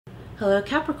Hello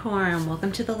Capricorn,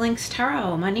 welcome to the Lynx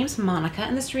Tarot. My name is Monica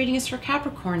and this reading is for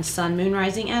Capricorn, Sun, Moon,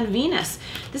 Rising, and Venus.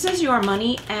 This is your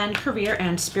money and career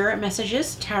and spirit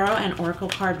messages, tarot and oracle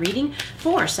card reading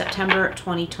for September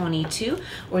 2022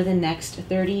 or the next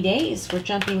 30 days. We're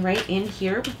jumping right in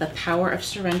here with the Power of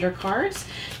Surrender cards.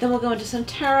 Then we'll go into some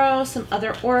tarot, some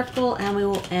other oracle, and we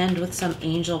will end with some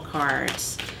angel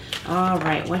cards. All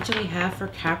right, what do we have for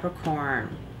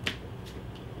Capricorn?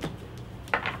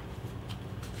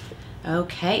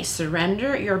 Okay,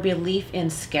 surrender your belief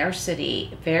in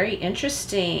scarcity. Very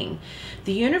interesting.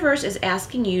 The universe is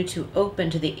asking you to open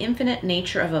to the infinite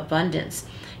nature of abundance.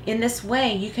 In this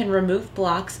way, you can remove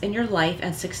blocks in your life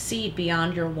and succeed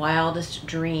beyond your wildest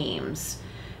dreams.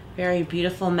 Very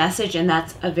beautiful message, and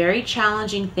that's a very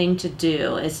challenging thing to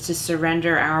do, is to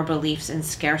surrender our beliefs in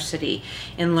scarcity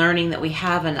and learning that we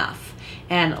have enough.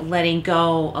 And letting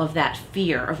go of that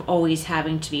fear of always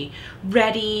having to be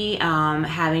ready,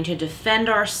 having to defend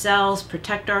ourselves,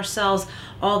 protect ourselves.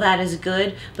 All that is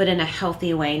good, but in a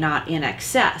healthy way, not in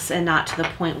excess, and not to the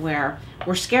point where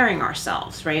we're scaring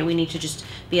ourselves, right? We need to just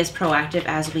be as proactive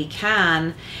as we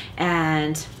can,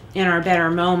 and in our better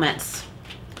moments,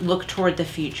 look toward the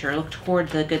future, look toward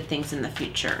the good things in the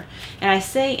future. And I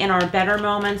say in our better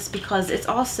moments because it's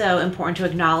also important to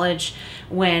acknowledge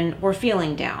when we're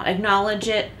feeling down. Acknowledge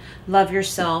it, love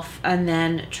yourself, and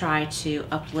then try to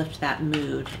uplift that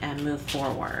mood and move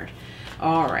forward.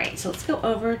 All right, so let's go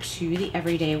over to the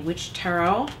Everyday Witch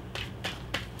Tarot.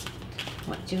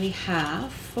 What do we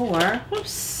have for,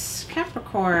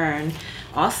 Capricorn?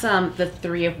 Awesome, the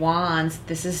Three of Wands.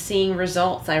 This is seeing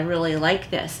results. I really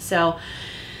like this. So,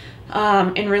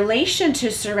 in relation to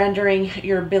surrendering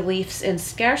your beliefs in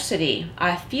scarcity,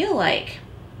 I feel like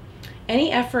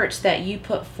any efforts that you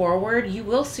put forward, you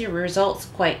will see results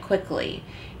quite quickly.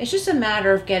 It's just a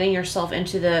matter of getting yourself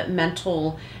into the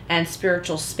mental and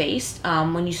spiritual space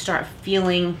when you start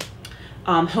feeling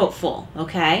hopeful,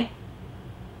 okay?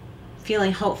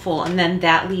 Feeling hopeful, and then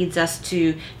that leads us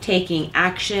to taking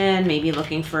action, maybe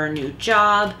looking for a new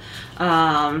job,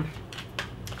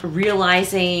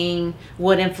 realizing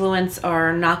what influence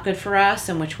are not good for us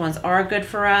and which ones are good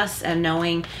for us, and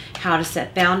knowing how to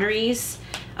set boundaries.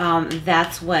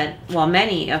 That's what, well,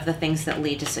 many of the things that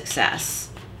lead to success.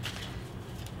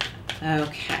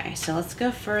 Okay, so let's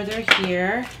go further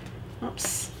here.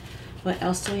 Oops. What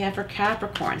else do we have for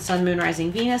Capricorn? Sun, Moon,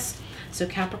 Rising, Venus. So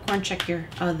Capricorn, check your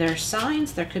other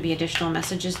signs. There could be additional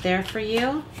messages there for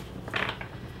you.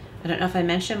 I don't know if I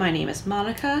mentioned my name is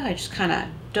Monica. I just kind of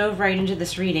dove right into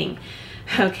this reading.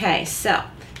 Okay, so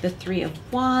the Three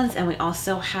of Wands, and we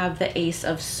also have the Ace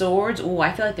of Swords. Oh,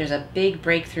 I feel like there's a big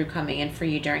breakthrough coming in for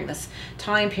you during this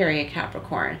time period,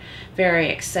 Capricorn. Very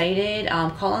excited.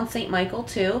 Call on St. Michael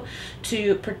too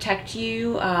to protect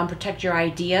you, protect your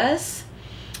ideas.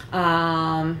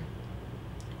 I'm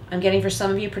getting for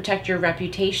some of you, protect your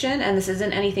reputation, and this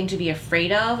isn't anything to be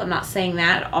afraid of. I'm not saying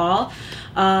that at all.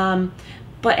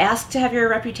 But ask to have your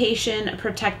reputation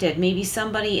protected. Maybe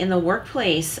somebody in the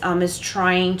workplace is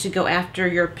trying to go after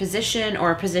your position, or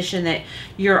a position that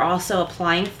you're also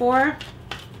applying for.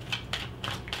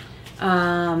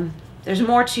 There's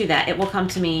more to that. It will come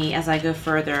to me as I go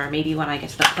further, maybe when I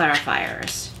get to the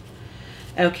clarifiers.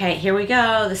 Okay, here we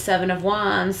go, the Seven of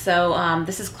Wands. So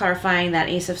this is clarifying that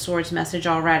Ace of Swords message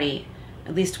already,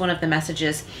 at least one of the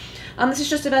messages. This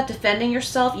is just about defending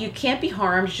yourself. You can't be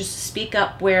harmed. Just speak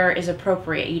up where is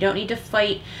appropriate. You don't need to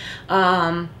fight.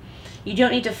 You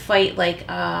don't need to fight like,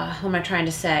 what am I trying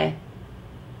to say?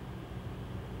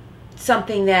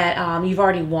 Something that you've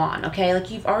already won, okay?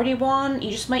 Like you've already won. You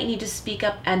just might need to speak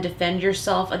up and defend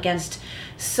yourself against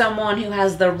someone who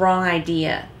has the wrong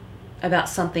idea about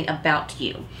something about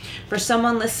you. For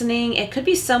someone listening, it could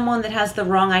be someone that has the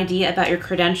wrong idea about your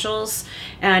credentials,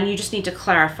 and you just need to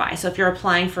clarify. So if you're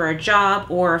applying for a job,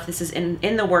 or if this is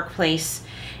in the workplace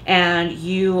and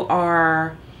you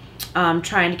are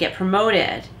trying to get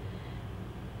promoted,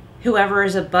 whoever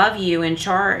is above you in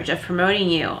charge of promoting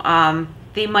you,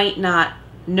 they might not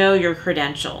know your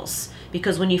credentials,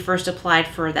 because when you first applied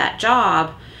for that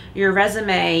job, your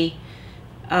resume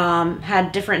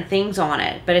had different things on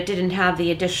it, but it didn't have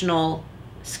the additional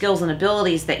skills and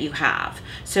abilities that you have.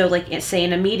 So like, say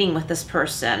in a meeting with this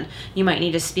person, you might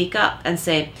need to speak up and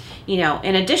say, you know,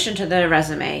 in addition to the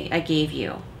resume I gave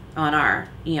you on our,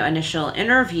 you know, initial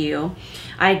interview,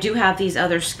 I do have these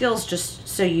other skills, just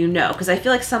so you know, because I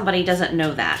feel like somebody doesn't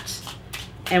know that.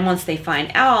 And once they find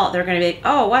out, they're going to be like,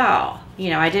 oh, wow, you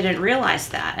know, I didn't realize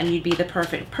that. And you'd be the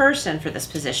perfect person for this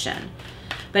position.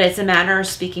 But it's a matter of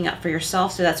speaking up for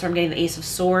yourself. So that's where I'm getting the Ace of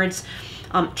Swords.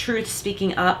 Truth,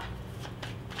 speaking up.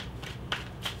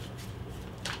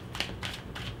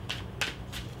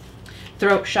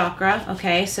 throat chakra.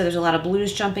 Okay, so there's a lot of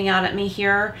blues jumping out at me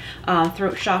here.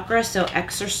 Throat chakra, so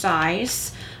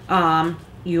exercise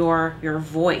your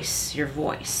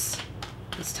voice.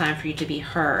 It's time for you to be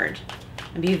heard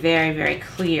and be very, very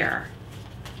clear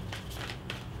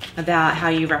about how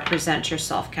you represent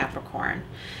yourself, Capricorn.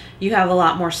 You have a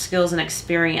lot more skills and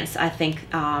experience, I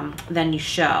think, than you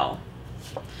show.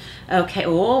 Okay,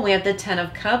 oh, we have the Ten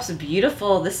of Cups.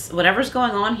 Beautiful. This, whatever's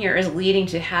going on here is leading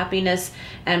to happiness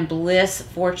and bliss,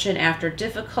 fortune after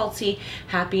difficulty,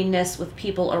 happiness with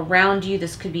people around you.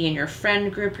 This could be in your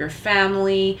friend group, your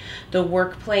family, the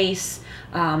workplace.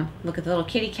 Look at the little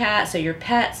kitty cat. So your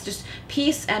pets, just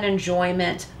peace and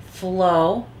enjoyment,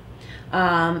 flow,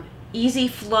 easy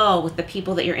flow with the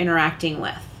people that you're interacting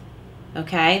with.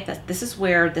 Okay, this is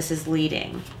where this is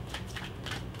leading.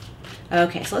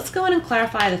 Okay, so let's go in and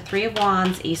clarify the Three of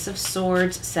Wands, Ace of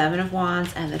Swords, Seven of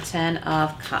Wands, and the Ten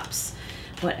of Cups.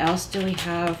 What else do we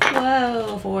have?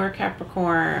 Whoa, for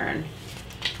Capricorn.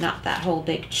 Not that whole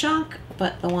big chunk,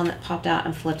 but the one that popped out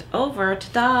and flipped over,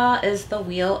 ta-da, is the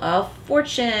Wheel of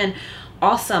Fortune.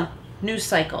 Awesome. New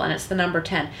cycle, and it's the number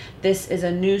 10. This is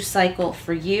a new cycle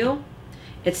for you.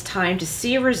 It's time to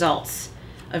see results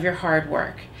of your hard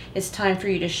work. It's time for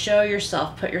you to show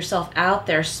yourself, put yourself out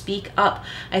there, speak up.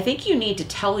 I think you need to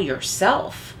tell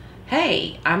yourself,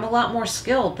 hey, I'm a lot more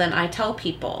skilled than I tell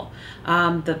people.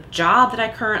 The job that I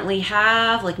currently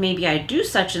have, like maybe I do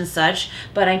such and such,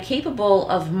 but I'm capable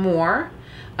of more.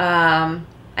 I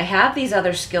have these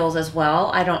other skills as well.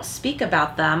 I don't speak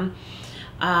about them.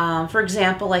 For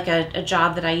example, like a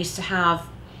job that I used to have,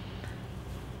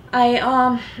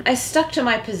 I stuck to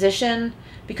my position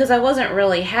because I wasn't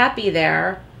really happy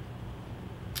there.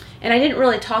 And I didn't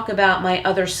really talk about my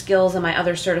other skills and my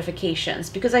other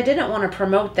certifications because I didn't want to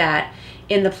promote that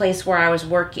in the place where I was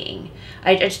working.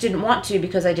 I just didn't want to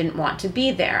because I didn't want to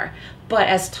be there. But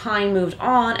as time moved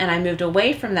on and I moved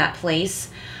away from that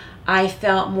place, I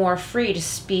felt more free to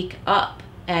speak up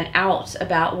and out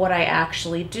about what I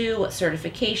actually do, what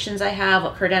certifications I have,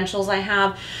 what credentials I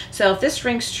have. So if this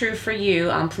rings true for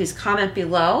you, please comment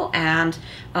below. And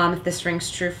if this rings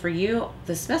true for you,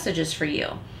 this message is for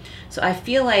you. So I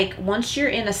feel like once you're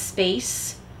in a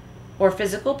space or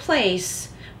physical place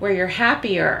where you're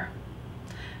happier,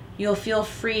 you'll feel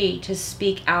free to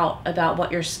speak out about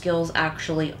what your skills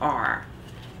actually are,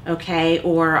 okay?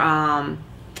 Or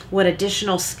what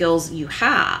additional skills you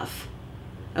have,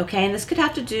 okay? And this could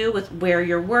have to do with where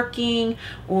you're working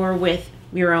or with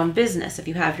your own business, if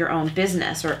you have your own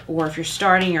business or if you're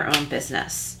starting your own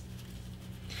business.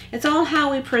 It's all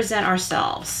how we present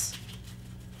ourselves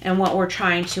and what we're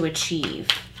trying to achieve.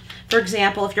 For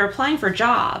example, if you're applying for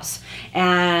jobs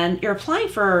and you're applying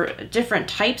for different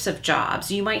types of jobs,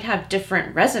 you might have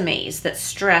different resumes that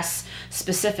stress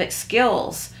specific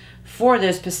skills for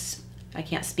those, I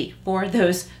can't speak, for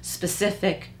those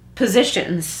specific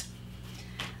positions.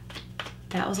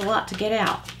 That was a lot to get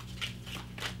out.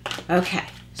 Okay,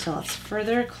 so let's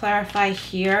further clarify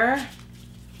here.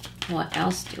 What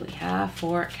else do we have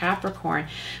for Capricorn?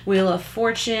 Wheel of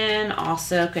Fortune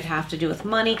also could have to do with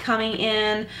money coming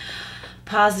in,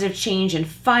 positive change in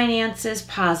finances,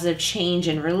 positive change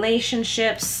in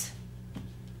relationships,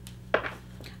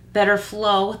 better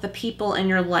flow with the people in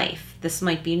your life. This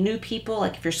might be new people,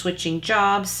 like if you're switching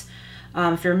jobs,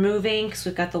 if you're moving, because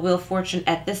we've got the Wheel of Fortune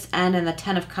at this end and the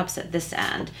Ten of Cups at this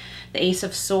end. The Ace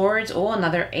of Swords, oh,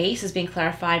 another ace is being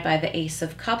clarified by the Ace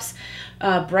of Cups.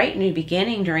 Bright new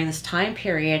beginning during this time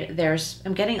period.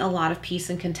 I'm getting a lot of peace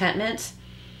and contentment.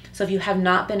 So if you have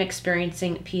not been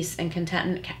experiencing peace and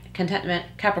contentment,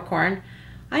 Capricorn,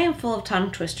 I am full of tongue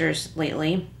twisters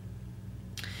lately.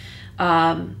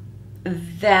 Then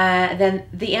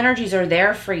the energies are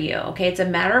there for you, okay? It's a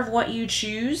matter of what you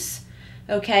choose.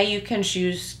 Okay, you can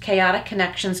choose chaotic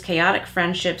connections, chaotic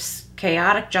friendships,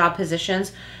 chaotic job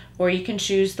positions, or you can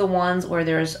choose the ones where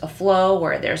there's a flow,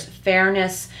 where there's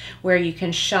fairness, where you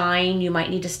can shine. You might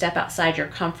need to step outside your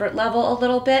comfort level a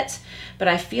little bit, but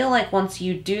I feel like once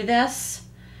you do this,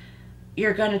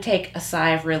 you're going to take a sigh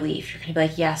of relief. You're going to be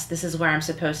like, yes, this is where I'm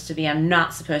supposed to be. I'm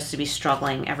not supposed to be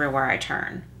struggling everywhere I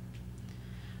turn.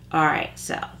 All right,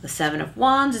 so the Seven of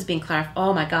Wands is being clarified.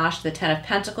 Oh my gosh, the Ten of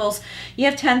Pentacles. You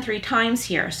have 10 3 times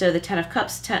here. So the Ten of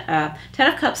Cups, Ten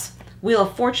of Cups, Wheel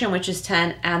of Fortune, which is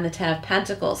 10, and the Ten of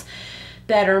Pentacles.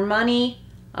 Better money.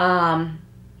 I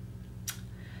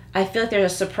feel like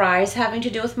there's a surprise having to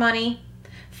do with money.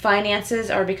 Finances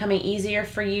are becoming easier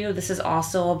for you. This is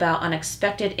also about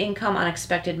unexpected income,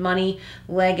 unexpected money,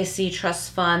 legacy,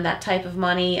 trust fund, that type of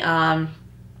money.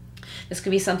 This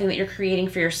could be something that you're creating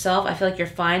for yourself. I feel like you're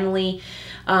finally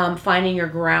finding your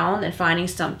ground and finding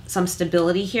some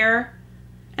stability here.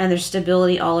 and there's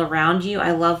stability all around you.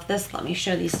 I love this. Let me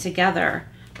show these together.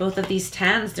 Both of these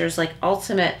 10s, there's like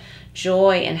ultimate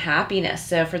joy and happiness.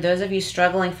 So for those of you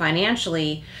struggling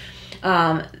financially,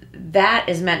 that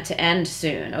is meant to end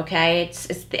soon, okay? It's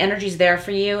the energy's there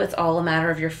for you. It's all a matter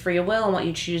of your free will and what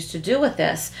you choose to do with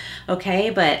this,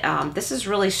 okay? But this is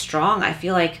really strong. I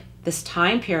feel like this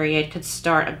time period could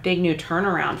start a big new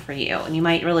turnaround for you, and you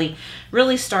might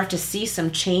really start to see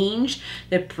some change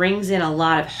that brings in a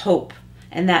lot of hope,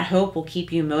 and that hope will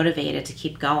keep you motivated to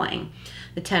keep going.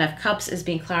 The 10 of Cups is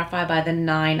being clarified by the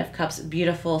 9 of Cups.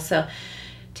 Beautiful. So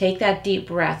take that deep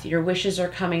breath. Your wishes are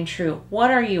coming true.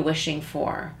 What are you wishing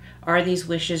for? Are these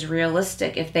wishes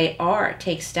realistic? If they are,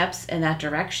 take steps in that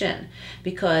direction,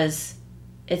 because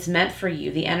it's meant for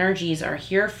you. The energies are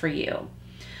here for you.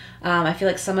 I feel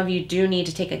like some of you do need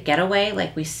to take a getaway,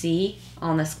 like we see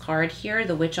on this card here.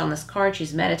 The witch on this card,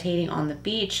 she's meditating on the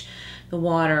beach. The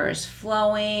water is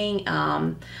flowing.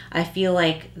 I feel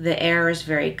like the air is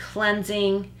very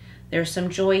cleansing. There's some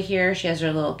joy here. She has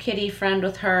her little kitty friend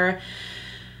with her.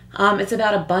 It's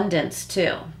about abundance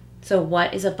too. So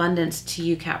what is abundance to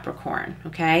you, Capricorn?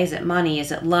 Okay, is it money?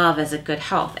 Is it love? Is it good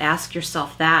health? Ask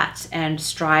yourself that and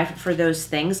strive for those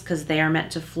things, because they are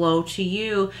meant to flow to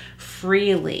you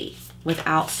freely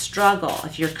without struggle.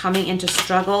 If you're coming into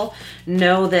struggle,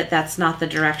 know that that's not the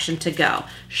direction to go.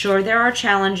 Sure, there are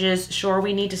challenges. Sure,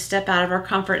 we need to step out of our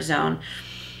comfort zone.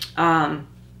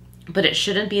 But it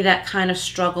shouldn't be that kind of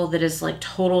struggle that is like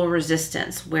total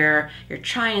resistance, where you're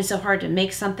trying so hard to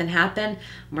make something happen,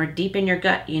 where deep in your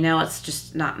gut, you know, it's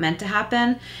just not meant to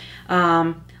happen.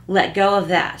 Let go of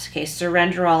that. Okay,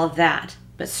 surrender all of that,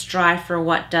 but strive for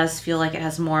what does feel like it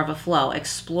has more of a flow.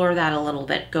 Explore that a little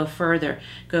bit. Go further,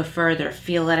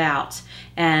 feel it out,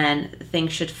 and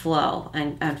things should flow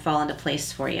and fall into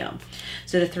place for you.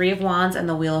 So the 3 of Wands and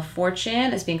the Wheel of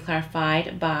Fortune is being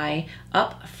clarified by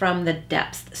Up from the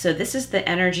Depths. So this is the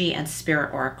energy and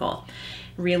spirit oracle.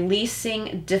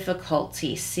 Releasing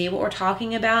difficulty. See what we're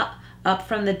talking about? Up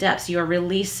from the depths. You are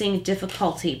releasing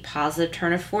difficulty. Positive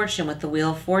turn of fortune with the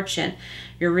Wheel of Fortune.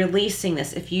 You're releasing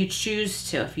this if you choose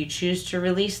to. If you choose to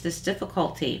release this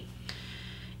difficulty,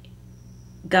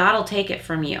 God will take it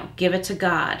from you. Give it to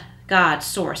God. God,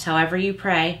 source, however you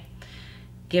pray.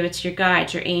 Give it to your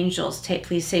guides, your angels.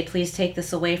 Please take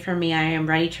this away from me. I am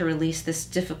ready to release this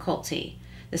difficulty,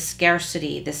 this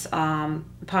scarcity, this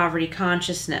poverty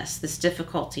consciousness, this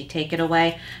difficulty. Take it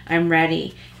away. I'm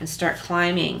ready. And start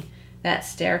climbing that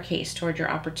staircase toward your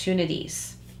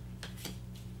opportunities.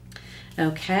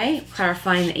 Okay,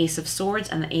 clarifying the Ace of Swords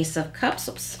and the Ace of Cups.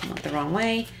 Oops, I went the wrong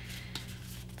way.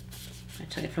 I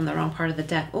took it from the wrong part of the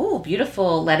deck. Oh,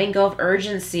 beautiful. Letting go of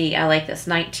urgency. I like this.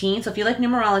 19. So if you like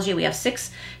numerology, we have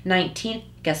 6, 19.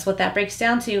 Guess what that breaks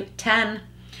down to? 10.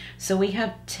 So we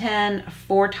have 10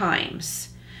 4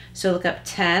 times. So look up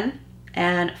 10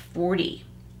 and 40.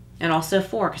 And also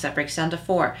 4, because that breaks down to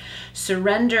 4.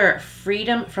 Surrender,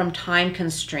 freedom from time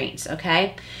constraints,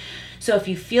 okay? So if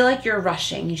you feel like you're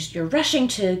rushing, you're rushing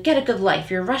to get a good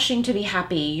life, you're rushing to be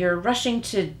happy, you're rushing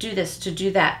to do this, to do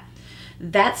that,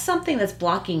 that's something that's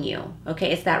blocking you,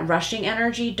 okay? It's that rushing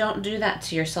energy. Don't do that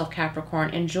to yourself,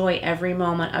 Capricorn. Enjoy every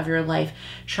moment of your life.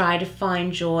 Try to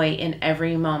find joy in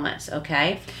every moment,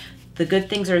 okay? The good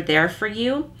things are there for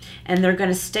you, and they're going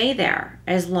to stay there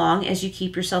as long as you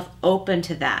keep yourself open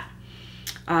to that.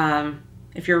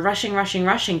 If you're rushing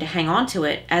to hang on to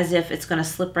it as if it's going to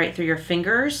slip right through your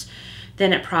fingers,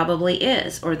 then it probably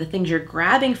is. Or the things you're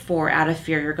grabbing for out of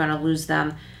fear, you're going to lose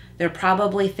them. They're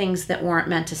probably things that weren't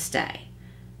meant to stay.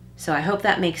 So I hope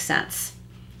that makes sense.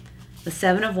 The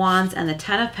 7 of Wands and the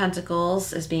 10 of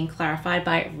Pentacles is being clarified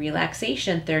by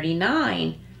relaxation,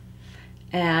 39.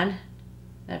 And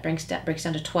that breaks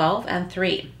down to 12 and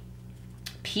 3.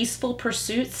 Peaceful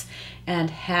pursuits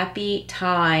and happy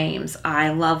times. I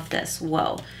love this.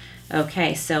 Whoa.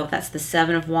 Okay, so that's the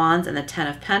 7 of Wands and the 10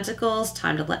 of Pentacles.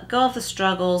 Time to let go of the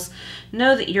struggles.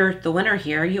 Know that you're the winner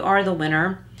here. You are the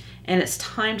winner. And it's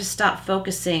time to stop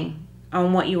focusing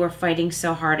on what you are fighting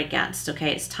so hard against.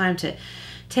 Okay, it's time to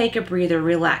take a breather,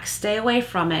 relax, stay away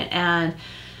from it. And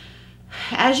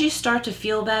as you start to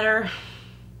feel better,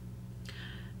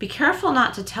 be careful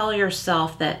not to tell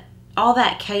yourself that all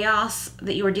that chaos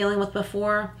that you were dealing with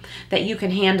before, that you can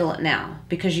handle it now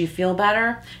because you feel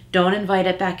better. Don't invite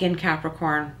it back in,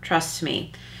 Capricorn. Trust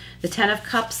me. The 10 of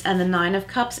Cups and the 9 of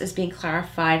Cups is being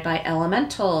clarified by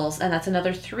elementals, and that's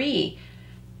another 3.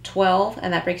 12,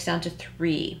 and that breaks down to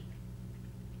 3.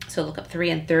 So look up 3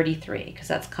 and 33, because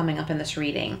that's coming up in this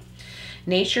reading.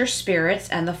 nature, spirits,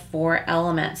 and the 4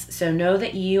 elements. So know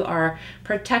that you are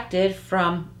protected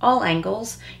from all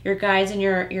angles. Your guides and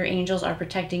your angels are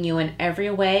protecting you in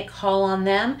every way. Call on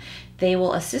them. They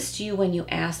will assist you when you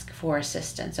ask for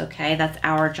assistance, okay? That's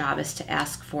our job, is to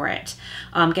ask for it.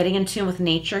 Getting in tune with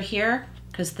nature here,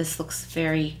 because this looks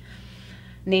very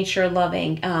nature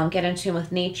loving. Get in tune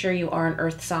with nature. You are an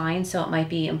earth sign, so it might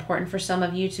be important for some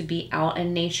of you to be out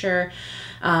in nature,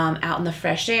 out in the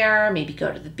fresh air, maybe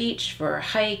go to the beach for a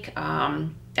hike.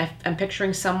 I'm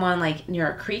picturing someone like near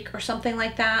a creek or something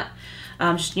like that,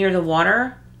 just near the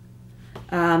water.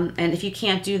 And if you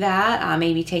can't do that,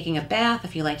 maybe taking a bath.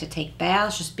 If you like to take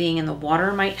baths, just being in the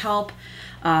water might help.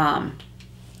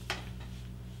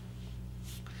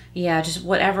 Yeah, just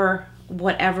whatever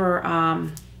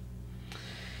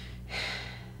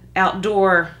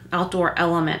outdoor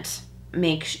element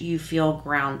makes you feel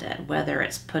grounded, whether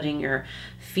it's putting your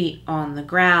feet on the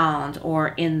ground or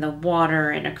in the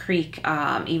water in a creek,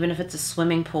 even if it's a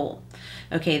swimming pool.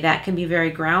 Okay, that can be very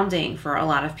grounding for a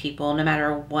lot of people, no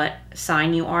matter what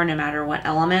sign you are, no matter what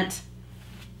element.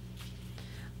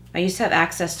 I used to have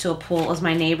access to a pool. It was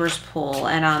my neighbor's pool,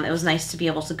 and it was nice to be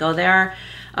able to go there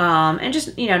and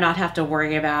just, not have to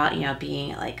worry about,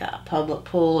 being like a public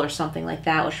pool or something like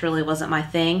that, which really wasn't my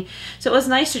thing. So it was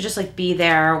nice to just like be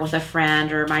there with a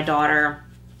friend or my daughter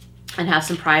and have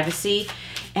some privacy.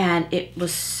 And it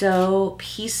was so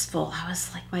peaceful. I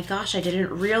was like, my gosh, I didn't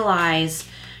realize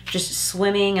just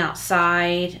swimming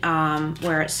outside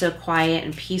where it's so quiet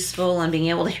and peaceful and being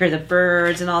able to hear the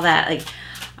birds and all that. Like,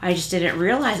 I just didn't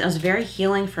realize it was very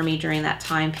healing for me during that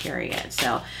time period.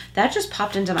 So that just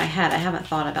popped into my head. I haven't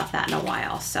thought about that in a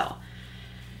while. So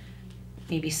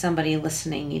maybe somebody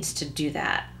listening needs to do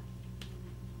that.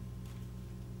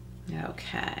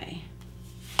 Okay.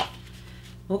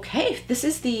 Okay, this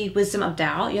is the wisdom of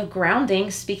Tao. You have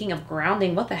grounding. Speaking of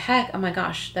grounding, what the heck? Oh my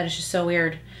gosh, that is just so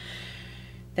weird.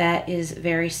 That is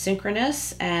very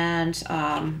synchronous, and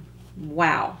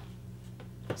wow.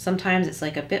 Sometimes it's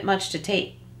like a bit much to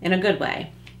take in a good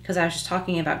way, because I was just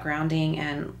talking about grounding,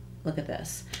 and look at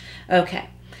this. Okay,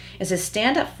 it says,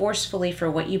 stand up forcefully for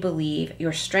what you believe.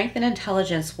 Your strength and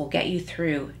intelligence will get you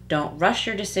through. Don't rush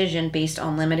your decision based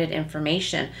on limited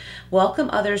information. Welcome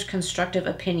others' constructive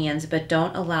opinions, but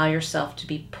don't allow yourself to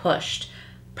be pushed.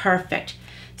 Perfect.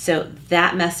 So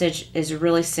that message is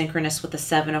really synchronous with the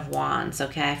 7 of Wands,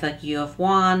 okay? I feel like you have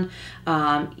Wand.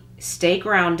 Stay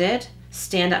grounded.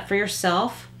 Stand up for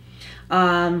yourself.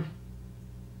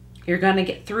 You're going to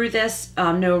get through this.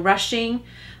 No rushing.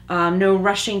 No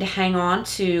rushing to hang on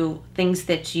to things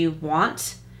that you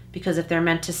want, because if they're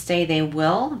meant to stay, they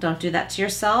will. Don't do that to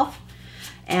yourself.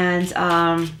 And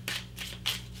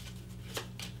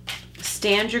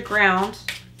stand your ground.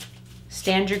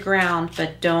 Stand your ground,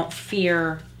 but don't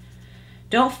fear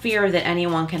that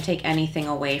anyone can take anything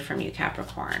away from you,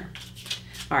 Capricorn.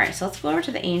 All right, so let's go over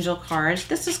to the angel cards.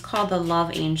 This is called the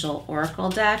Love Angel Oracle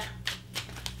deck.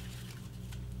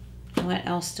 What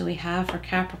else do we have for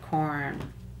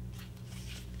Capricorn?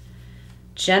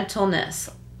 Gentleness.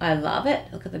 I love it.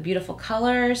 Look at the beautiful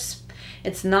colors.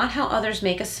 It's not how others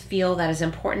make us feel that is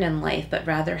important in life, but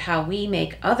rather how we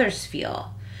make others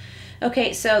feel.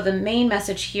 Okay, so the main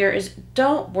message here is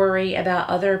don't worry about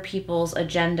other people's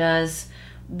agendas,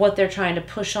 what they're trying to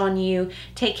push on you.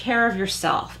 Take care of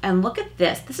yourself. And look at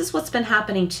this. This is what's been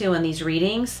happening too in these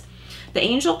readings. The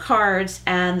angel cards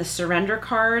and the surrender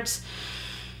cards,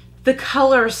 the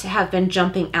colors have been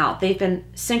jumping out. They've been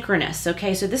synchronous,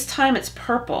 okay? So this time it's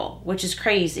purple, which is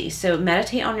crazy. So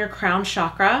meditate on your crown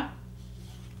chakra.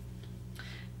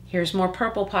 Here's more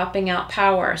purple popping out,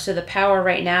 power. So the power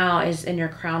right now is in your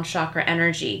crown chakra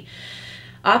energy.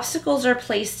 Obstacles are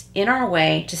placed in our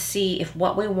way to see if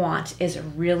what we want is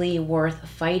really worth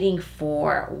fighting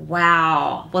for.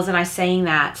 Wow, wasn't I saying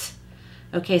that?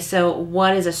 Okay, so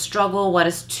what is a struggle? What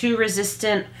is too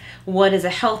resistant? What is a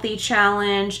healthy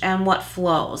challenge? And what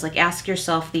flows? Like, ask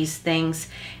yourself these things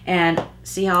and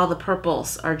see how all the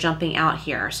purples are jumping out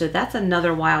here. So that's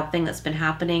another wild thing that's been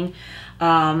happening.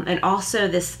 And also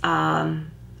this, I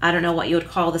don't know what you would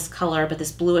call this color, but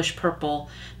this bluish purple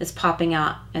that's popping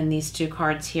out in these two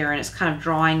cards here. And it's kind of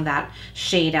drawing that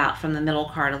shade out from the middle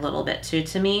card a little bit too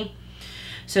to me.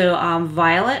 So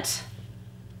violet,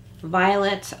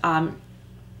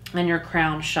 and your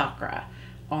crown chakra.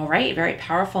 All right, very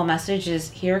powerful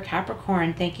messages here,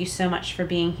 Capricorn. Thank you so much for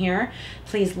being here.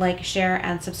 Please like, share,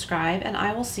 and subscribe, and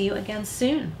I will see you again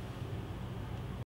soon.